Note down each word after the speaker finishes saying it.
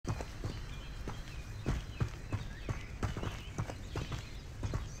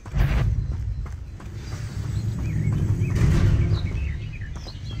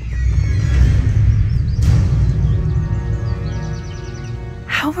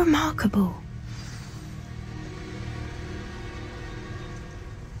remarkable.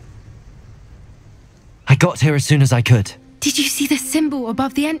 I got here as soon as I could. Did you see the symbol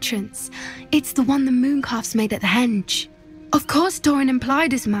above the entrance? It's the one the mooncalves made at the henge. Of course Doran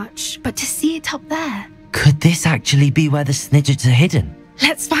implied as much, but to see it up there... Could this actually be where the Snidgets are hidden?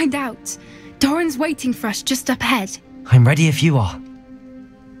 Let's find out. Doran's waiting for us just up ahead. I'm ready if you are.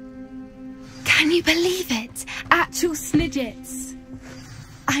 Can you believe it? Actual Snidgets.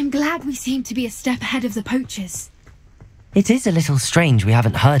 I'm glad we seem to be a step ahead of the poachers. It is a little strange we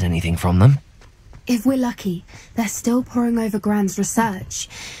haven't heard anything from them. If we're lucky, they're still poring over Gran's research.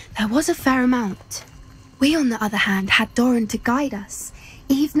 There was a fair amount. We, on the other hand, had Doran to guide us.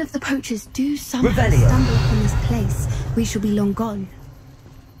 Even if the poachers do somehow stumble upon this place, we shall be long gone.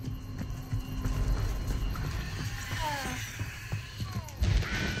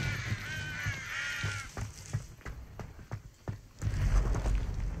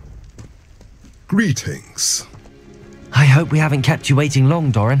 Greetings. I hope we haven't kept you waiting long,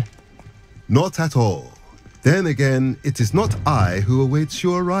 Doran. Not at all. Then again, it is not I who awaits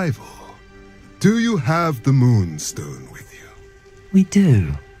your arrival. Do you have the Moonstone with you? We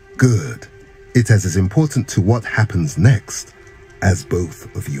do. Good. It is as important to what happens next as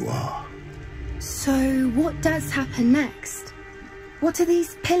both of you are. So, what does happen next? What are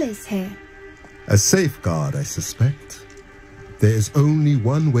these pillars here? A safeguard, I suspect. There is only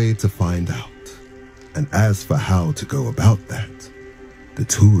one way to find out. And as for how to go about that, the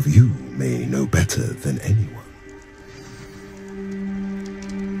two of you may know better than anyone.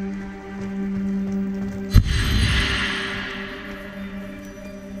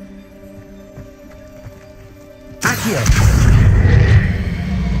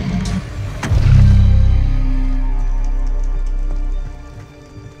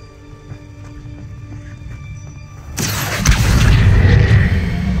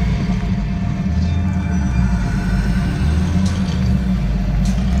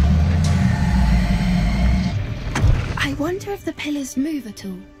 I wonder if the pillars move at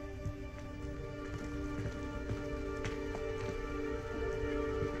all.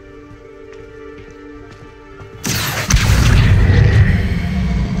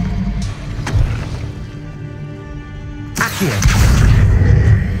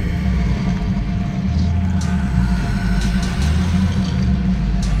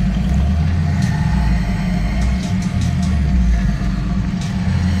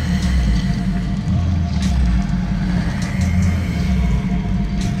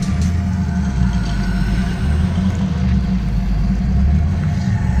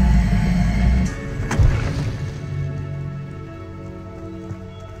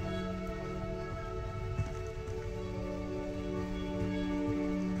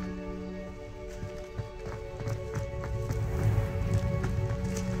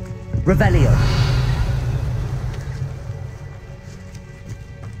 Revelio.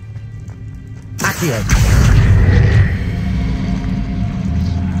 Accio.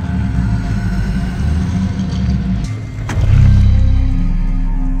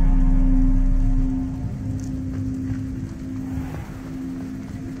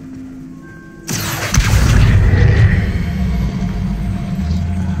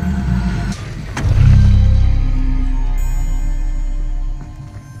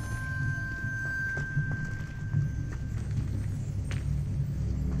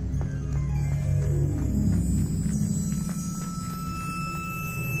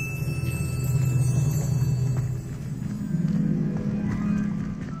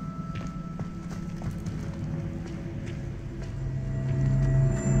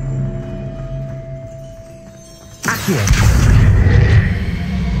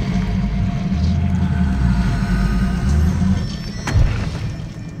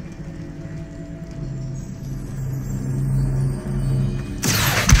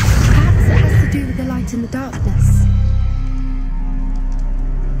 In the darkness.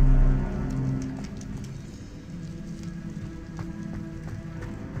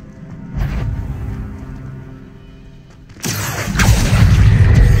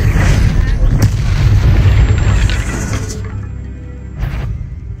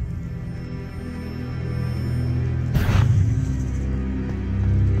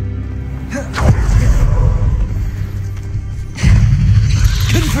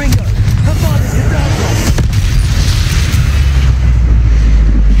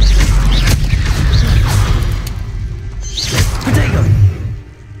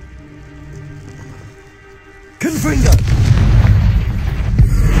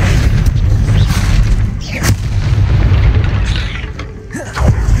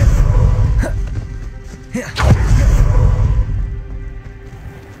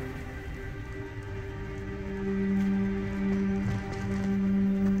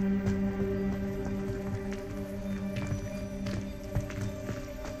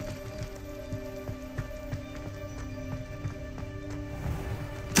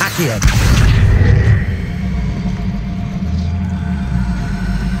 AMD.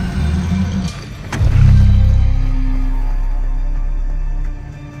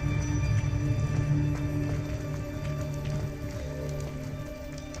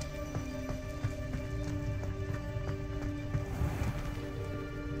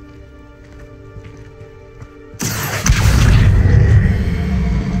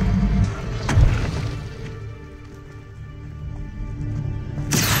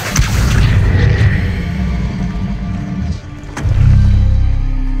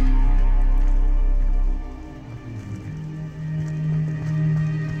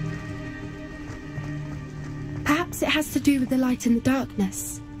 Perhaps it has to do with the light and the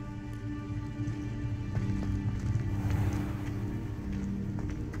darkness.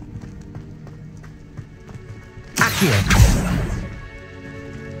 AMD.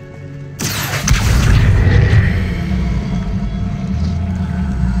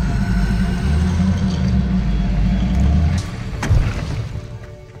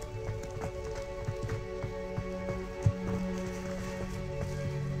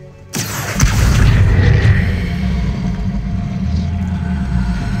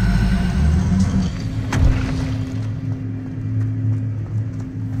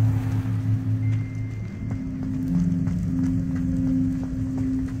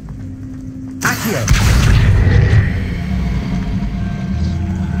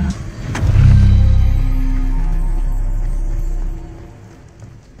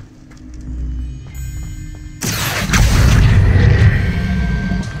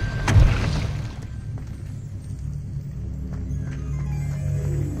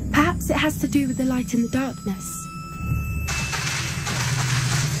 Perhaps it has to do with the light and the darkness.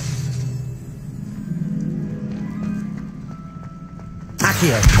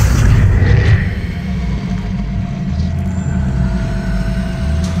 AMD.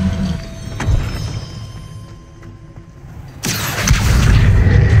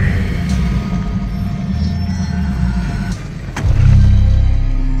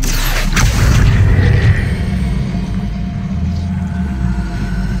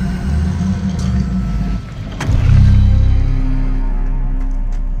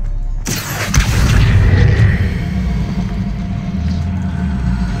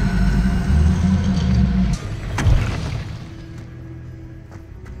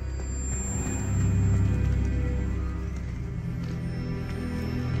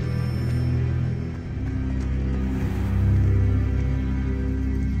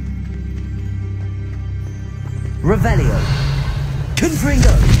 Revelio.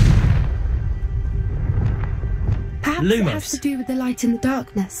 Confringo. Perhaps it has to do with the light and the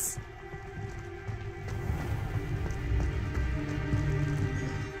darkness.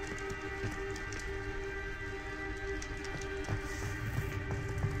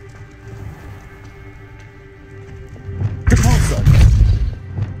 GeForce.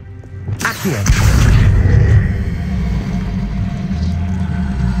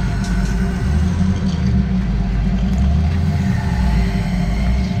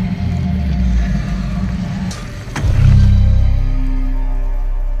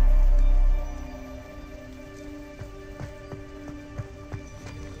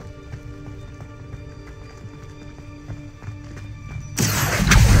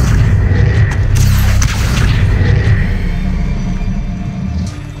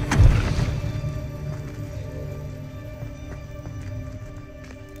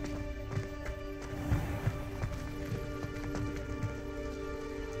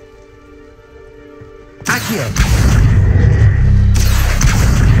 AMD.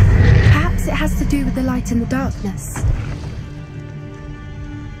 Perhaps it has to do with the light and the darkness.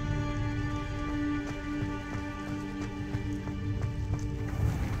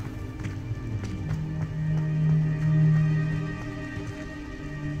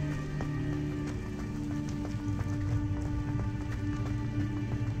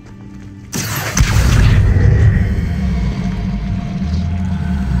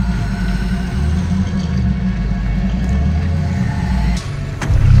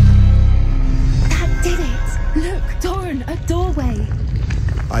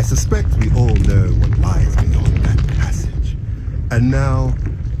 I suspect we all know what lies beyond that passage. And now,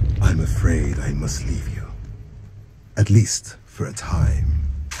 I'm afraid I must leave you. At least for a time.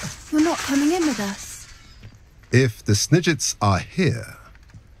 You're not coming in with us. If the Snidgets are here,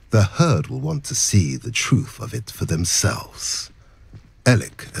 the herd will want to see the truth of it for themselves.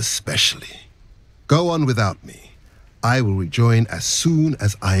 Alec especially. Go on without me. I will rejoin as soon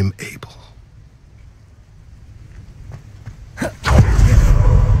as I am able.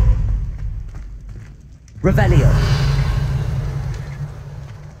 Revelio.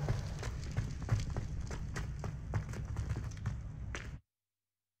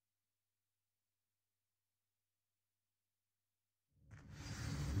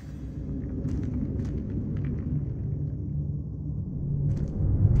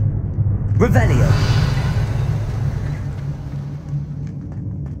 Revelio.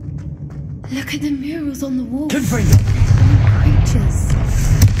 Look at the murals on the wall. Confringo. Creatures.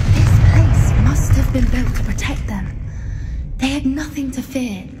 This place must have been built to protect them. They had nothing to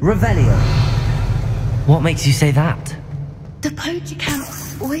fear. Revelio. What makes you say that? The poacher camp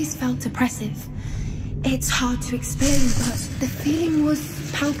always felt oppressive. It's hard to explain, but the feeling was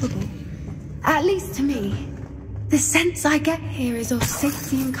palpable. At least to me. The sense I get here is of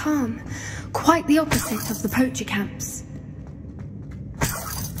safety and calm. Quite the opposite of the poacher camps.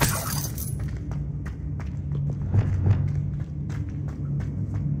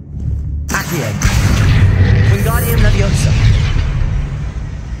 Accio. Wingardium Leviosa.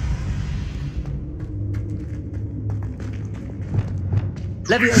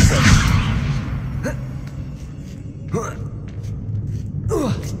 Leviosa.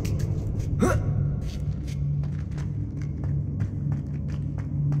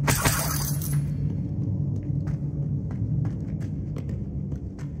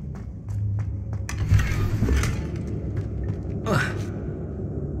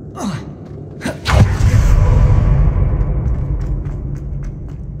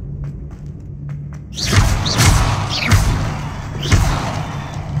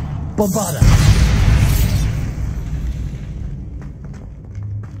 Bombada.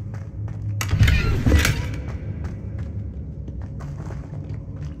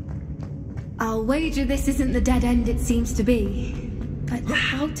 I'll wager this isn't the dead end it seems to be. But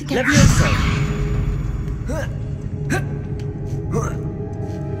how to get Leviosa.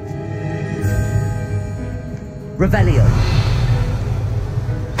 Revelio.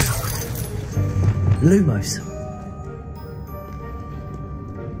 Lumos.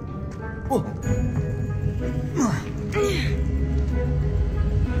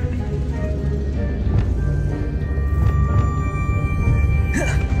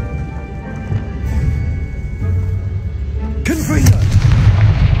 Confringo.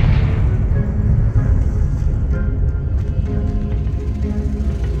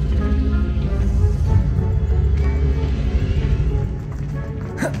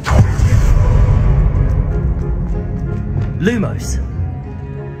 Lumos.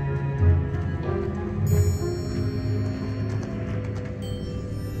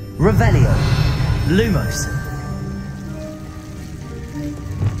 Revelio. Lumos.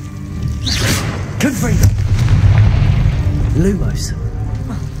 Confringo. Lumos.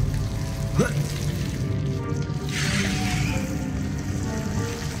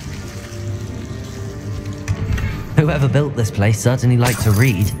 Whoever built this place certainly liked to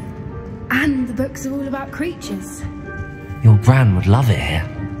read. And the books are all about creatures. Your Gran would love it here.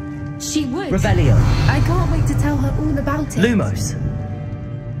 She would. Revelio. I can't wait to tell her all about it. Lumos.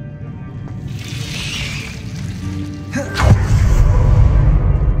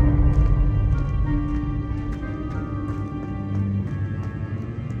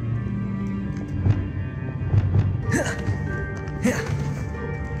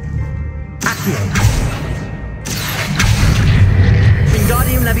 Accio.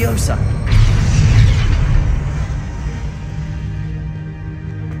 Wingardium Leviosa.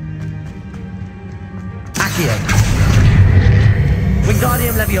 Accio.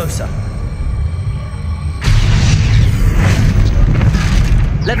 Wingardium Leviosa.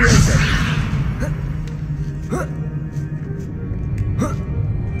 Leviosa.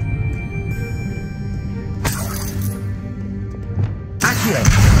 Accio.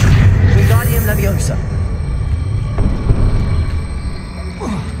 Wingardium Leviosa.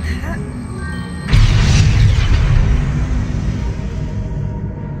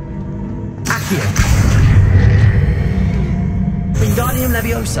 Accio. Wingardium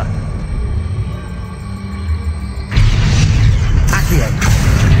Leviosa. Accio.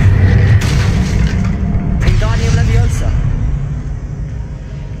 Wingardium Leviosa.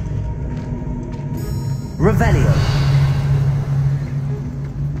 Revelio.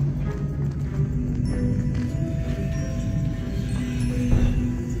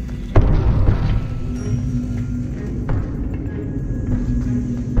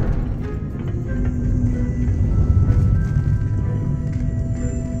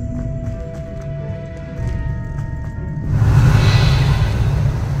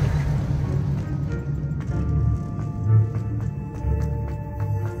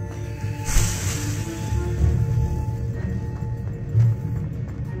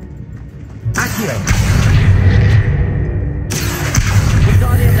 Accio.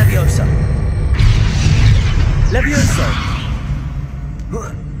 Wingardium Leviosa. Leviosa.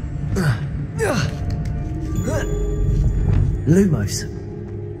 Lumos.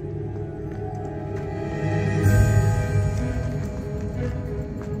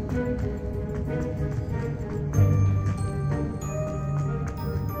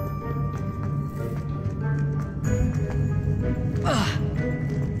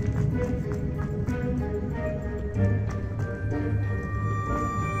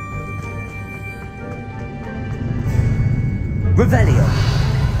 Revelio.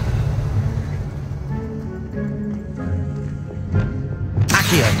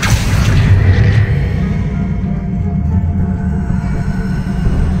 Accio.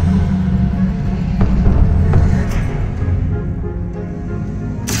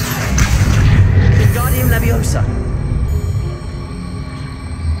 Leviosa.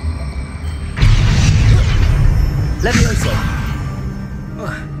 Leviosa.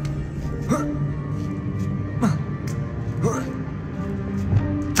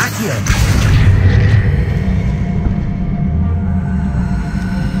 Accio.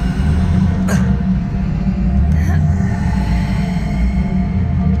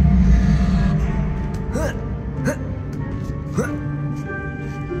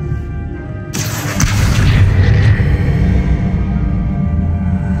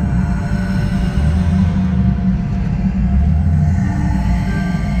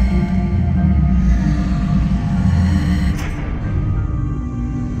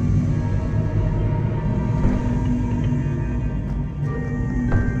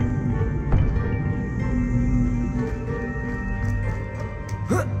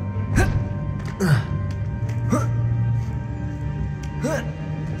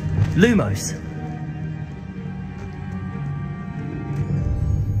 Lumos.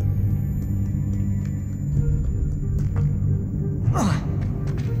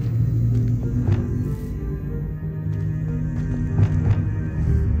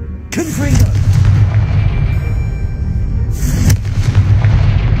 Confringo.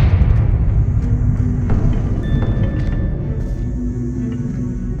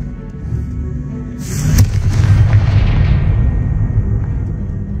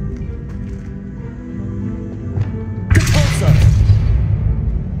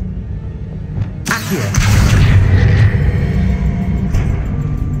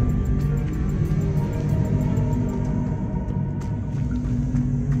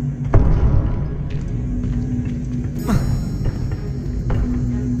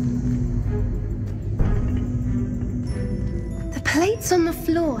 Plates on the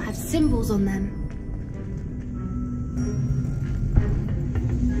floor have symbols on them.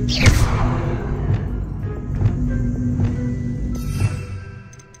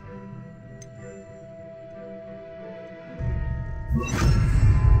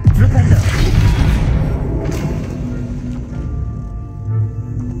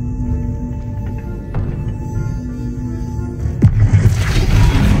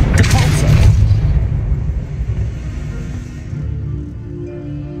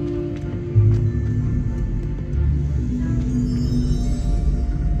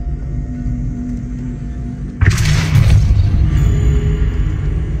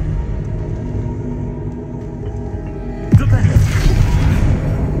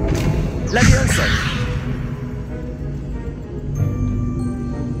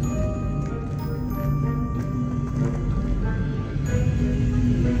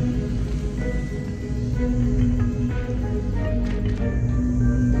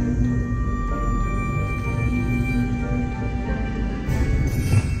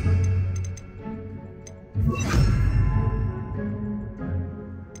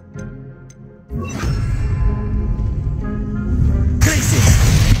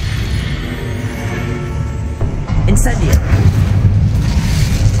 Incendio.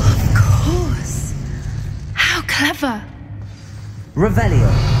 Of course. How clever. Revelio.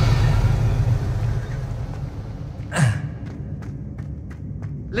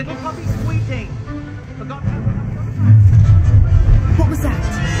 Little puppy squeaking. Forgot to... What was that?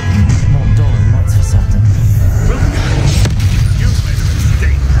 Not Doran, that's for certain. You've made a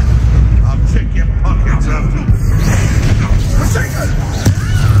mistake. I'll check your pockets after.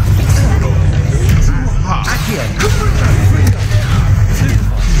 Too hot. Accio.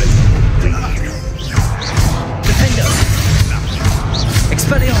 Defendo.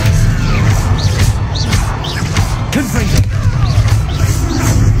 Expelliarmus. Confringo.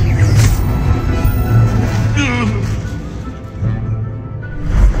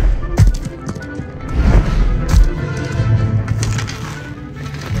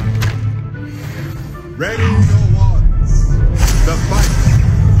 Ready your ones. The fight.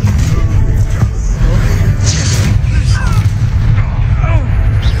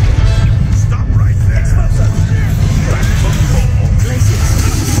 Stop right there. Back for more.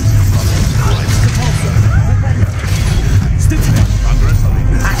 Progress on the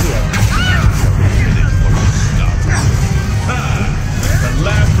the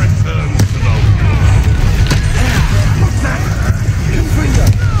lab returns to the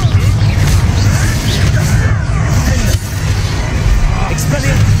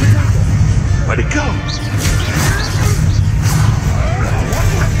Where'd it go?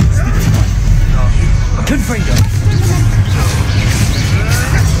 Confringo.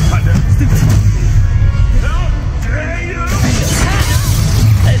 How dare you!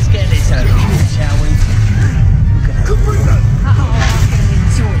 Let's get this over with, shall we? Confringo!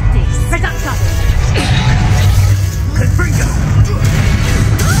 Enjoy this. Reduction. Confringo!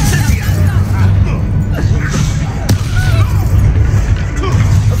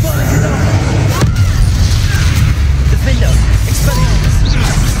 Defender, Expelliarmus.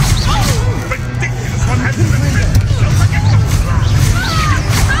 Ridiculous one hasn't been written.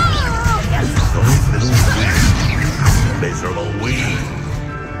 Miserable weed.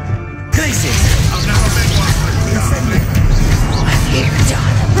 Glacius. I've never been one like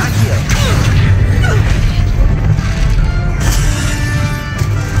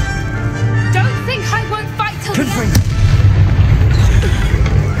Don't think I won't fight till the end. Confringo.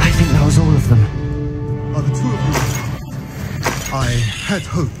 I think that was all of them. Are the two of you? I had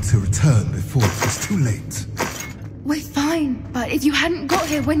hoped to return before it was too late. We're fine, but if you hadn't got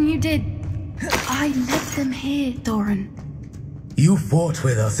here when you did, I led them here, Doran. You fought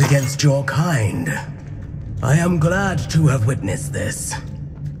with us against your kind. I am glad to have witnessed this.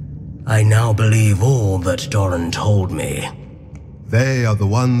 I now believe all that Doran told me. They are the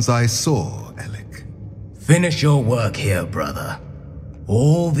ones I saw, Alec. Finish your work here, brother.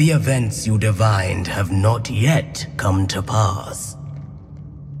 All the events you divined have not yet come to pass.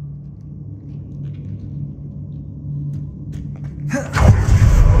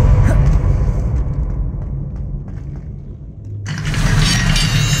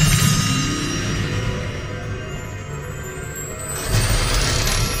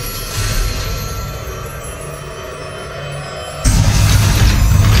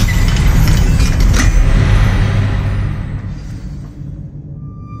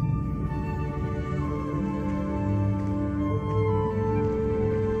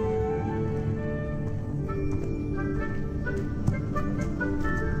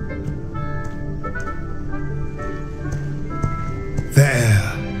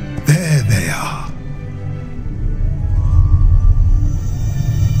 There they are.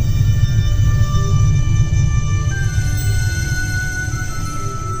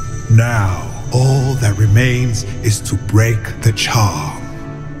 Now, all that remains is to break the charm.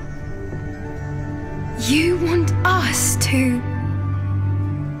 You want us to...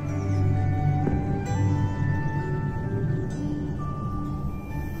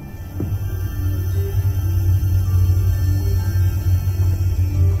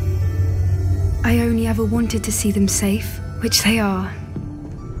 I only ever wanted to see them safe, which they are.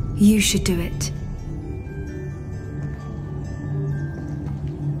 You should do it.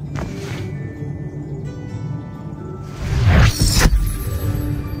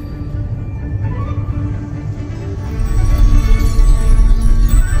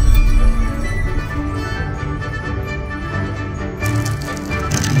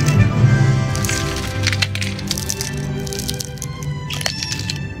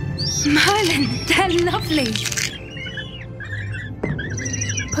 Merlin, they're lovely.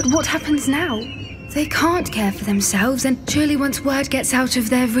 But what happens now? They can't care for themselves, and surely once word gets out of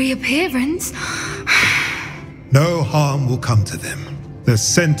their reappearance... No harm will come to them. The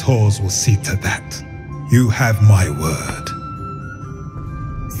centaurs will see to that. You have my word.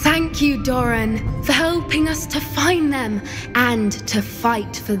 Thank you, Doran, for helping us to find them and to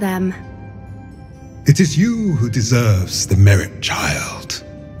fight for them. It is you who deserves the merit, child.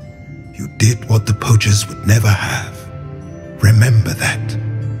 You did what the poachers would never have. Remember that.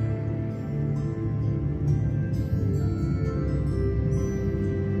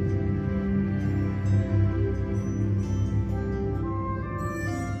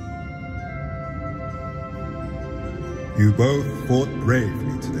 You both fought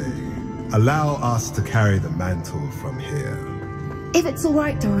bravely today. Allow us to carry the mantle from here. If it's all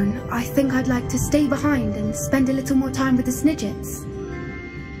right, Doran, I think I'd like to stay behind and spend a little more time with the Snidgets.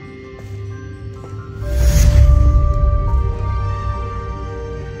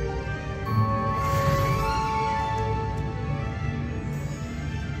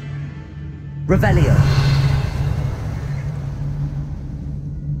 Revelio.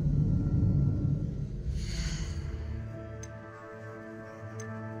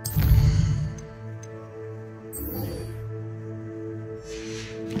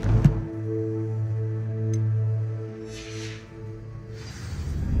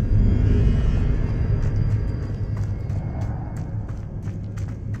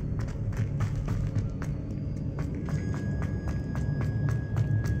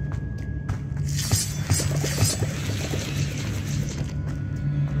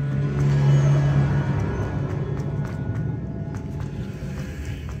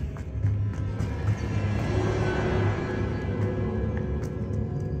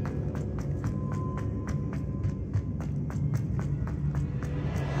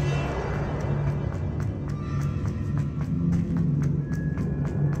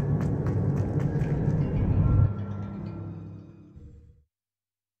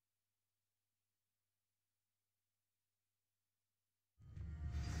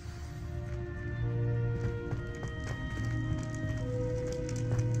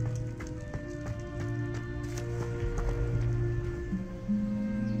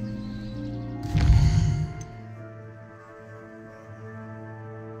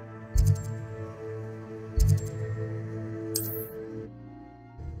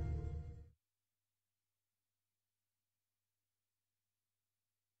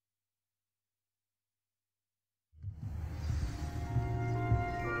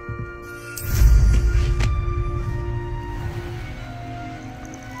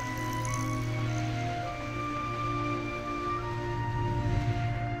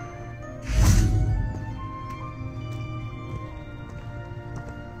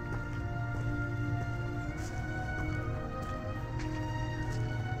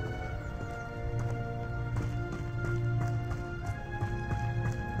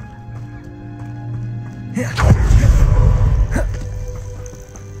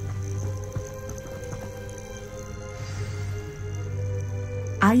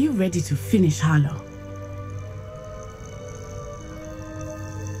 Are you ready to finish Harlow?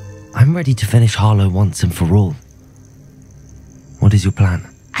 I'm ready to finish Harlow once and for all. What is your plan?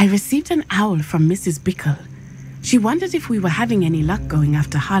 I received an owl from Mrs. Bickle. She wondered if we were having any luck going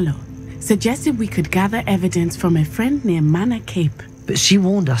after Harlow. Suggested we could gather evidence from a friend near Manor Cape. But she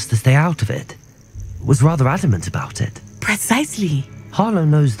warned us to stay out of it. Was rather adamant about it. Precisely. Harlow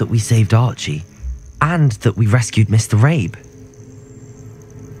knows that we saved Archie, and that we rescued Mr. Rabe.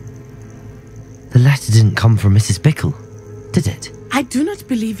 The letter didn't come from Mrs. Bickle, did it? I do not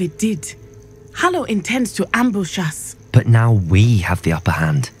believe it did. Harlow intends to ambush us. But now we have the upper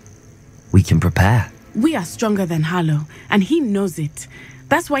hand. We can prepare. We are stronger than Harlow, and he knows it.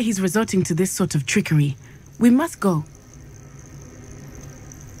 That's why he's resorting to this sort of trickery. We must go.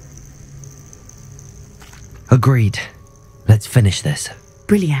 Agreed. Let's finish this.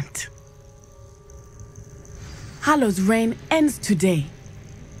 Brilliant. Harlow's reign ends today.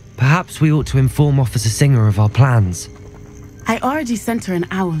 Perhaps we ought to inform Officer Singer of our plans. I already sent her an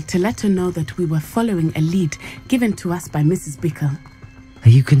owl to let her know that we were following a lead given to us by Mrs. Bickle. Are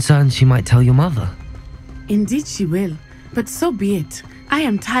you concerned she might tell your mother? Indeed she will, but so be it. I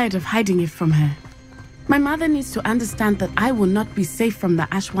am tired of hiding it from her. My mother needs to understand that I will not be safe from the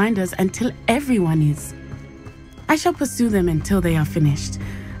Ashwinders until everyone is. I shall pursue them until they are finished,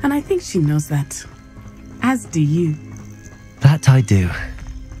 and I think she knows that. As do you. That I do.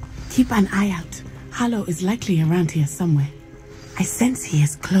 Keep an eye out. Harlow is likely around here somewhere. I sense he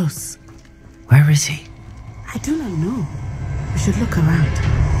is close. Where is he? I do not know. We should look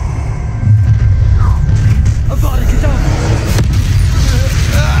around.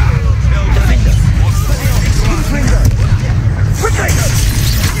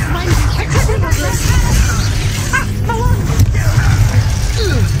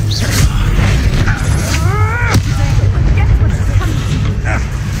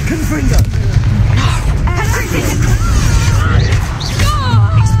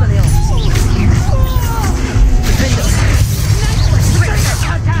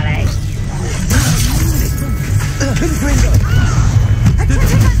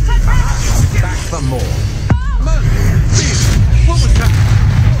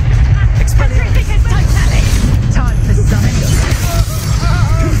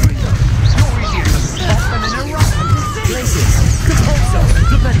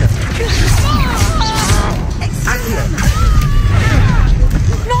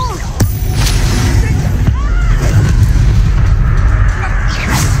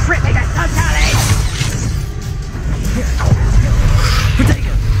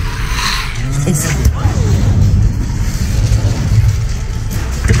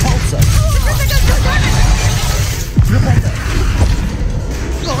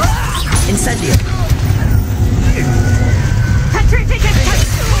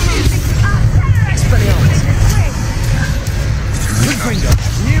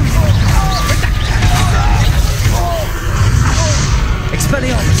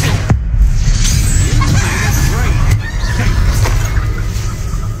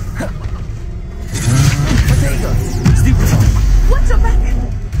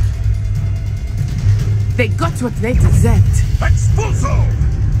 They got what they deserved. Expulso!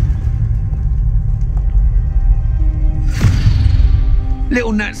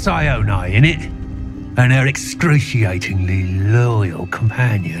 Little Nat Sione, innit? And her excruciatingly loyal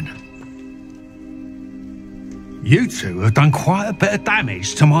companion. You two have done quite a bit of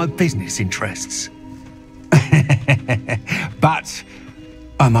damage to my business interests. But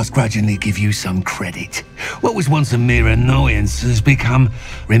I must grudgingly give you some credit. What was once a mere annoyance has become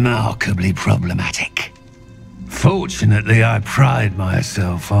remarkably problematic. Fortunately, I pride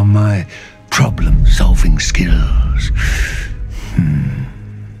myself on my problem-solving skills.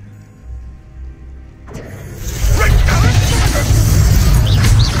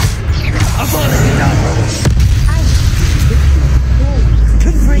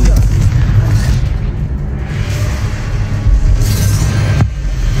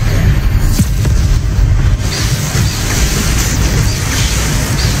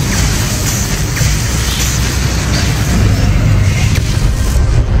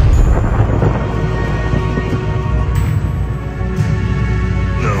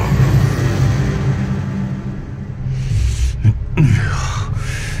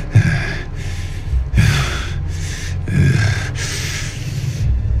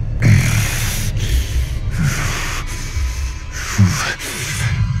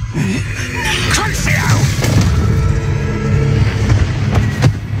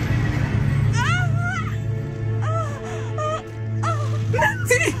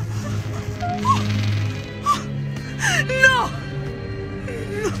 No!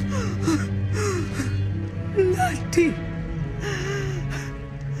 Natty!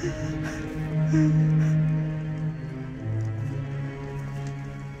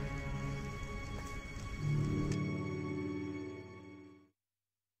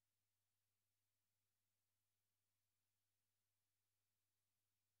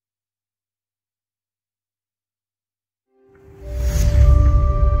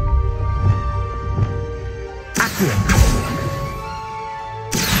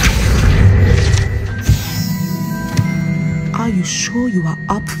 Are you sure you are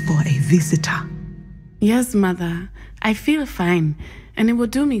up for a visitor? Yes, Mother. I feel fine, and it will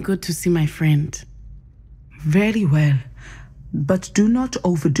do me good to see my friend. Very well. But do not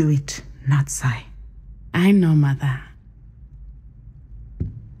overdo it, Natsai. I know, Mother.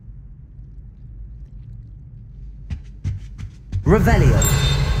 Revelio.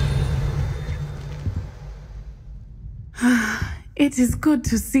 It is good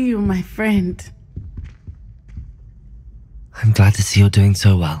to see you, my friend. I'm glad to see you're doing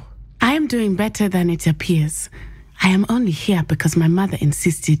so well. I am doing better than it appears. I am only here because my mother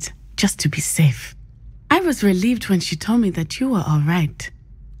insisted, just to be safe. I was relieved when she told me that you were all right.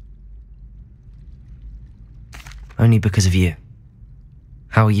 Only because of you.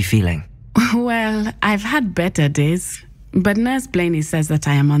 How are you feeling? Well, I've had better days, but Nurse Blaney says that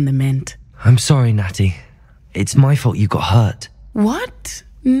I am on the mend. I'm sorry, Natty. It's my fault you got hurt. What?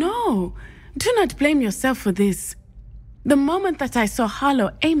 No. Do not blame yourself for this. The moment that I saw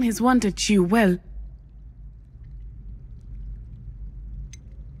Harlow aim his wand at you, well...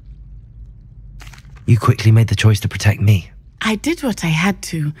 You quickly made the choice to protect me. I did what I had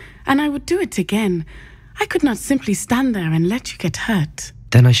to, and I would do it again. I could not simply stand there and let you get hurt.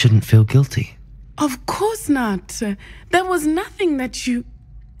 Then I shouldn't feel guilty. Of course not. There was nothing that you...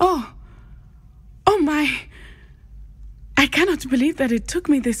 Oh my... I cannot believe that it took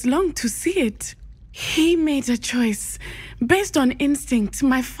me this long to see it. He made a choice based on instinct.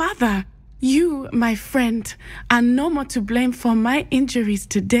 My father, you, my friend, are no more to blame for my injuries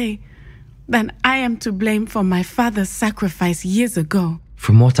today than I am to blame for my father's sacrifice years ago.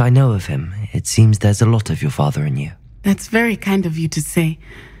 From what I know of him, it seems there's a lot of your father in you. That's very kind of you to say.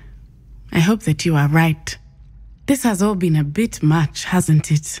 I hope that you are right. This has all been a bit much,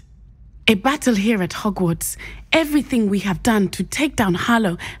 hasn't it? A battle here at Hogwarts, everything we have done to take down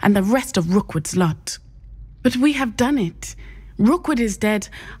Harlow and the rest of Rookwood's lot. But we have done it. Rookwood is dead,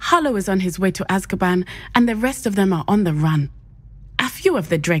 Harlow is on his way to Azkaban, and the rest of them are on the run. A few of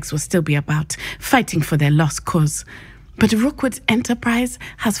the dregs will still be about, fighting for their lost cause. But Rookwood's enterprise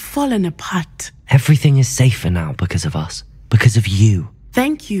has fallen apart. Everything is safer now because of us. Because of you.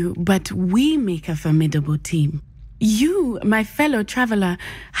 Thank you, but we make a formidable team. You, my fellow traveler,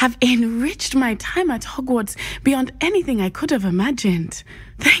 have enriched my time at Hogwarts beyond anything I could have imagined.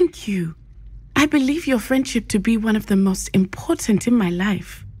 Thank you. I believe your friendship to be one of the most important in my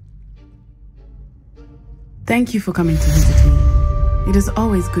life. Thank you for coming to visit me. It is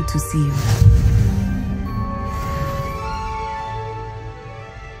always good to see you.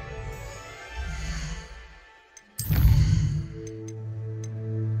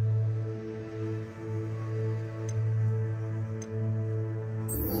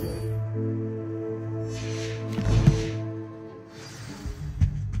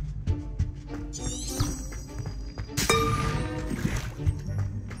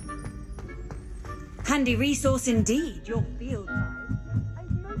 Handy resource indeed, your field guide. I'd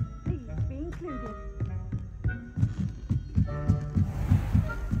most pleased be included.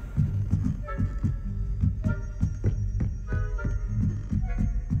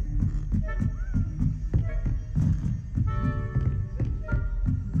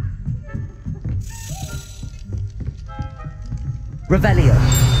 Revelio.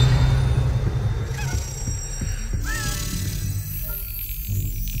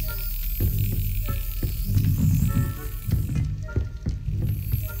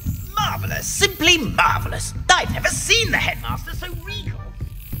 Simply marvellous. I've never seen the headmaster so regal.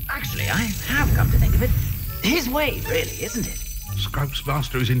 Actually, I have come to think of it. His way, really, isn't it? Scrope's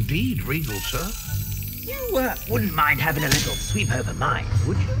master is indeed regal, sir. You wouldn't mind having a little sweep over mine,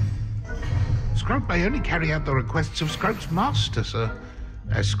 would you? Scrope may only carry out the requests of Scrope's master, sir.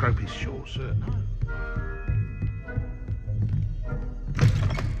 As Scrope is sure, sir.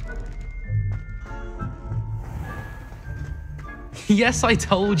 Yes, I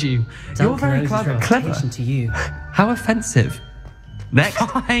told you. You're very clever. Clever to you. How offensive. Next.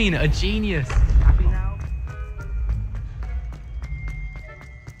 Fine, a genius. Happy now?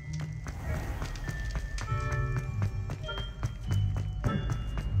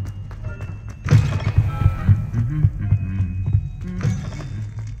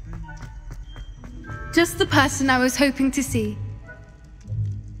 Just the person I was hoping to see.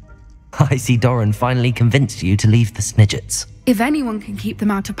 I see Doran finally convinced you to leave the Snidgets. If anyone can keep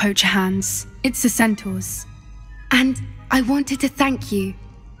them out of poacher hands, it's the Centaurs. And I wanted to thank you.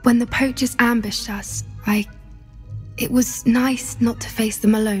 When the poachers ambushed us, it was nice not to face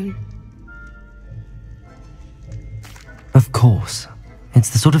them alone. Of course. It's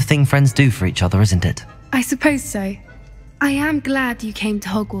the sort of thing friends do for each other, isn't it? I suppose so. I am glad you came to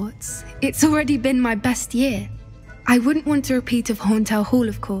Hogwarts. It's already been my best year. I wouldn't want a repeat of Hauntel Hall,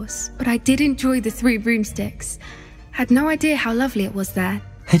 of course, but I did enjoy the 3 broomsticks. Had no idea how lovely it was there.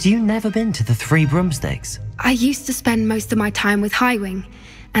 Had you never been to the 3 broomsticks? I used to spend most of my time with Highwing,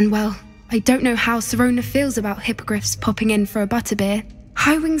 and well, I don't know how Serona feels about hippogriffs popping in for a butterbeer.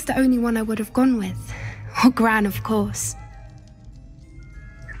 Highwing's the only one I would have gone with. Or Gran, of course.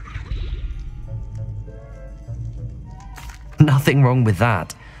 Nothing wrong with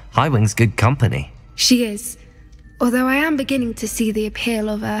that. Highwing's good company. She is. Although I am beginning to see the appeal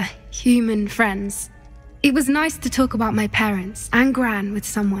of human friends. It was nice to talk about my parents and Gran with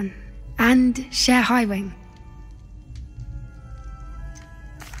someone, and share Highwing.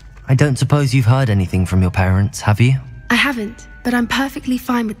 I don't suppose you've heard anything from your parents, have you? I haven't, but I'm perfectly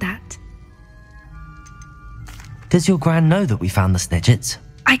fine with that. Does your Gran know that we found the Snidgets?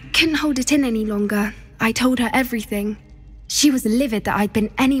 I couldn't hold it in any longer. I told her everything. She was livid that I'd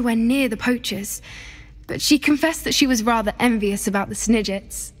been anywhere near the poachers, but she confessed that she was rather envious about the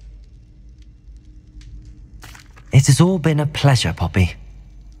Snidgets. It has all been a pleasure, Poppy.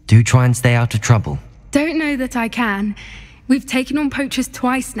 Do try and stay out of trouble. Don't know that I can. We've taken on poachers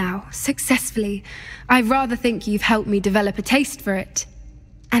twice now, successfully. I rather think you've helped me develop a taste for it.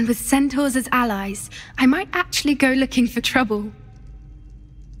 And with centaurs as allies, I might actually go looking for trouble.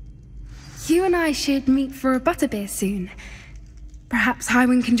 You and I should meet for a butterbeer soon. Perhaps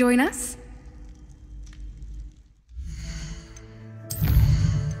Highwing can join us?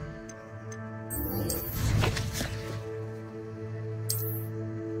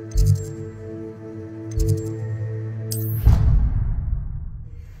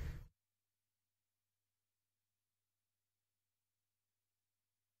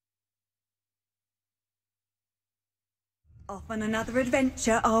 Off on another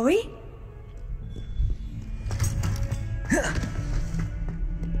adventure, are we?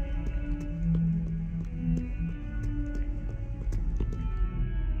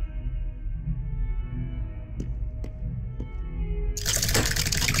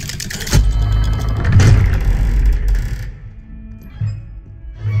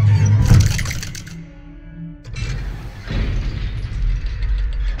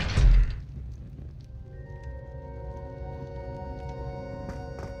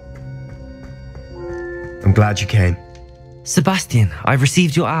 I'm glad you came. Sebastian, I've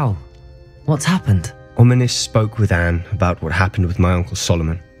received your owl. What's happened? Ominis spoke with Anne about what happened with my Uncle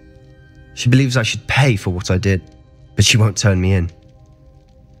Solomon. She believes I should pay for what I did, but she won't turn me in.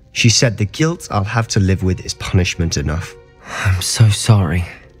 She said the guilt I'll have to live with is punishment enough. I'm so sorry.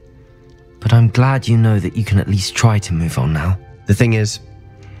 But I'm glad you know that you can at least try to move on now. The thing is,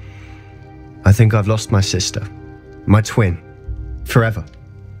 I think I've lost my sister, my twin, forever.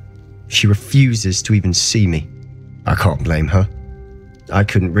 She refuses to even see me. I can't blame her. I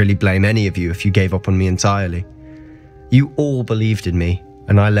couldn't really blame any of you if you gave up on me entirely. You all believed in me,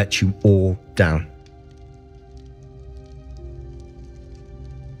 and I let you all down.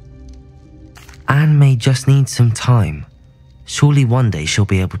 Anne may just need some time. Surely one day she'll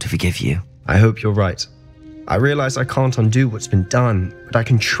be able to forgive you. I hope you're right. I realize I can't undo what's been done, but I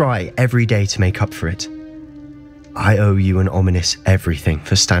can try every day to make up for it. I owe you and Ominis everything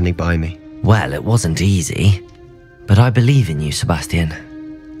for standing by me. Well, it wasn't easy, but I believe in you,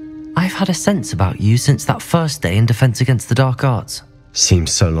 Sebastian. I've had a sense about you since that first day in Defense Against the Dark Arts.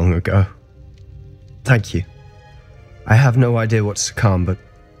 Seems so long ago. Thank you. I have no idea what's to come, but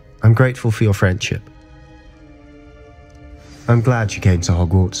I'm grateful for your friendship. I'm glad you came to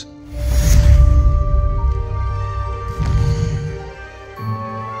Hogwarts.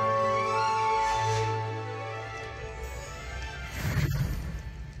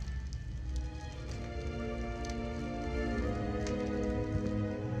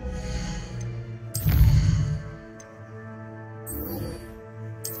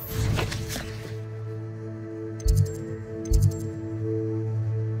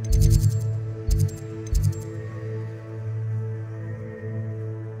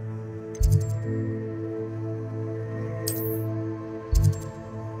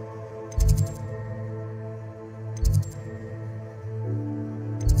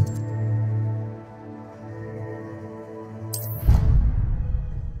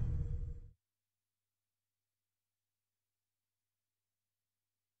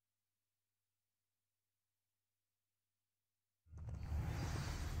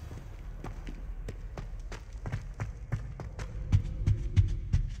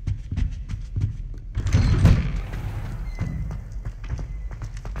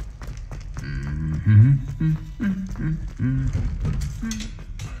 Nobody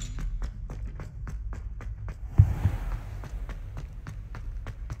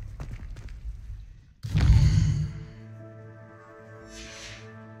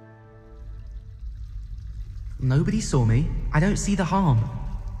saw me. I don't see the harm.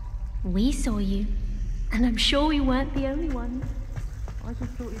 We saw you, and I'm sure we weren't the only ones. I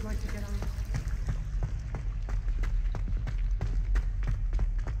just thought you'd like to get on.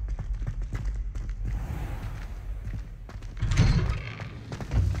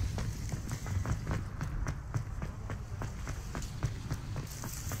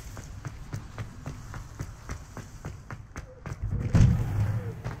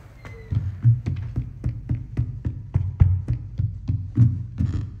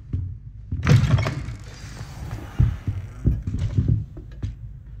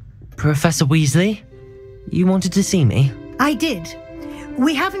 Professor Weasley? You wanted to see me? I did.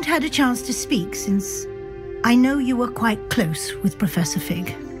 We haven't had a chance to speak since I know you were quite close with Professor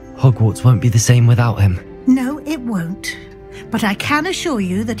Fig. Hogwarts won't be the same without him. No, it won't. But I can assure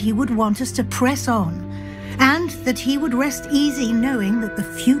you that he would want us to press on, and that he would rest easy knowing that the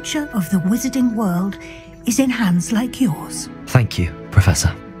future of the wizarding world is in hands like yours. Thank you,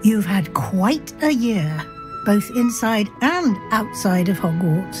 Professor. You've had quite a year, both inside and outside of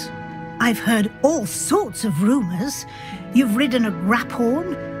Hogwarts. I've heard all sorts of rumors. You've ridden a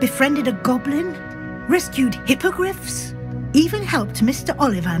graphorn, befriended a goblin, rescued hippogriffs, even helped Mr.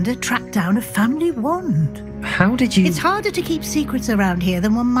 Ollivander track down a family wand. How did you... It's harder to keep secrets around here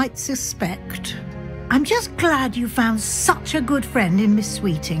than one might suspect. I'm just glad you found such a good friend in Miss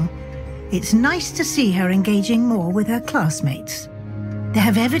Sweeting. It's nice to see her engaging more with her classmates. There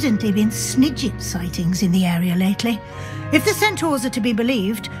have evidently been Snidget sightings in the area lately. If the centaurs are to be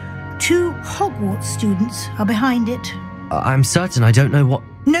believed, 2 Hogwarts students are behind it. I'm certain I don't know what...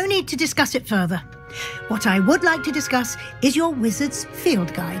 No need to discuss it further. What I would like to discuss is your wizard's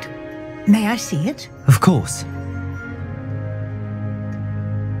field guide. May I see it? Of course.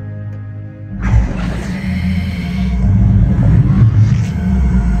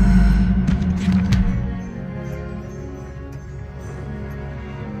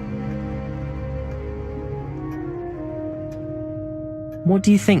 What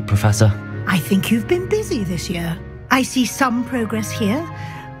do you think, Professor? I think you've been busy this year. I see some progress here,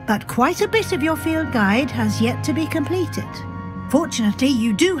 but quite a bit of your field guide has yet to be completed. Fortunately,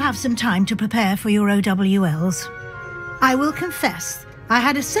 you do have some time to prepare for your OWLs. I will confess, I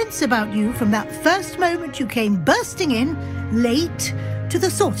had a sense about you from that first moment you came bursting in, late, to the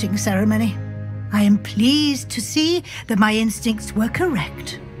sorting ceremony. I am pleased to see that my instincts were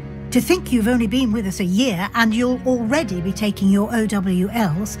correct. To think you've only been with us a year and you'll already be taking your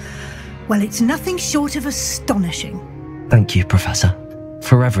OWLs, well, it's nothing short of astonishing. Thank you, Professor,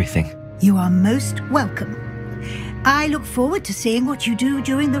 for everything. You are most welcome. I look forward to seeing what you do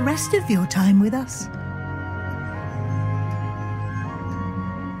during the rest of your time with us.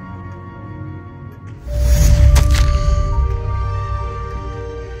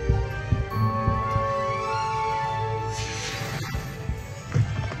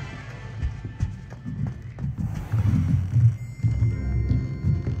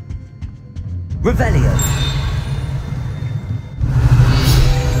 Revelio.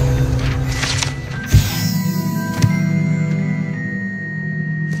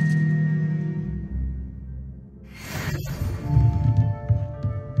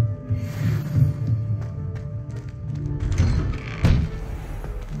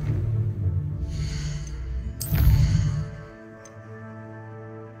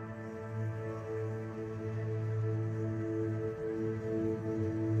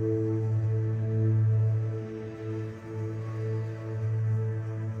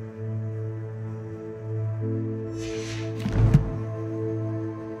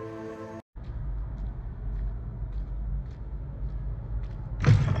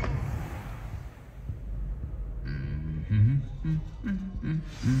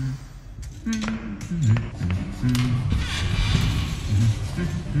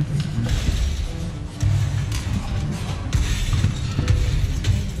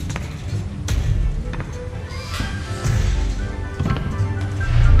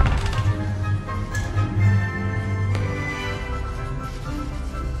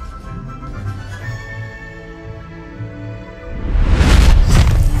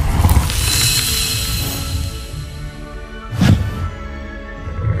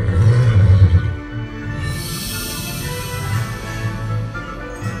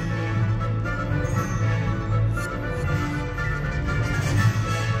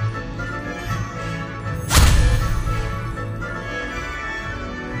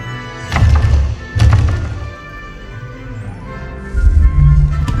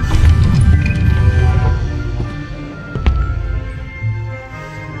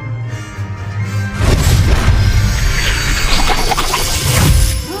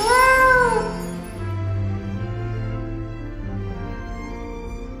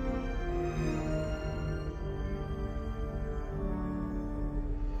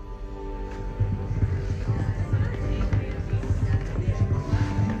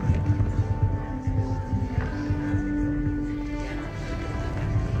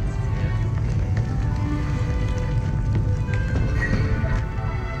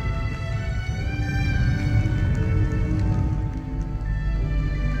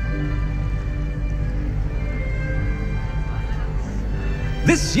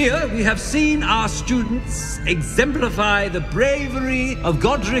 This year, we have seen our students exemplify the bravery of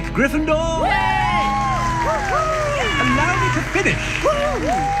Godric Gryffindor. Allow me to finish.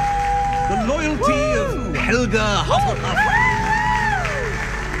 The loyalty of Helga Hufflepuff.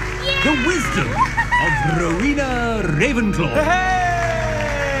 The wisdom of Rowena Ravenclaw.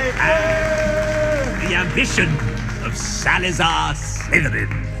 And the ambition of Salazar Slytherin.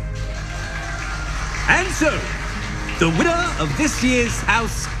 And so, the winner of this year's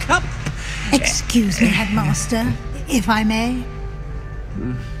House Cup... Excuse me, Headmaster, if I may.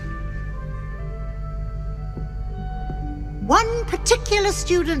 One particular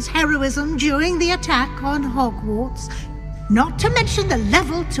student's heroism during the attack on Hogwarts, not to mention the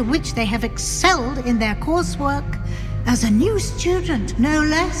level to which they have excelled in their coursework, as a new student, no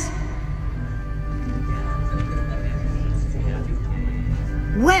less.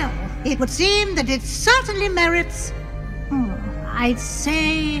 Well, it would seem that it certainly merits, I'd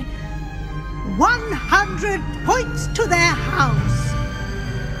say, 100 points to their house.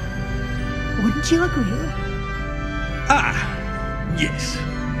 Wouldn't you agree? Ah, yes.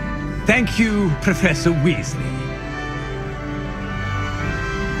 Thank you, Professor Weasley.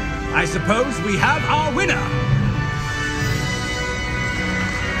 I suppose we have our winner.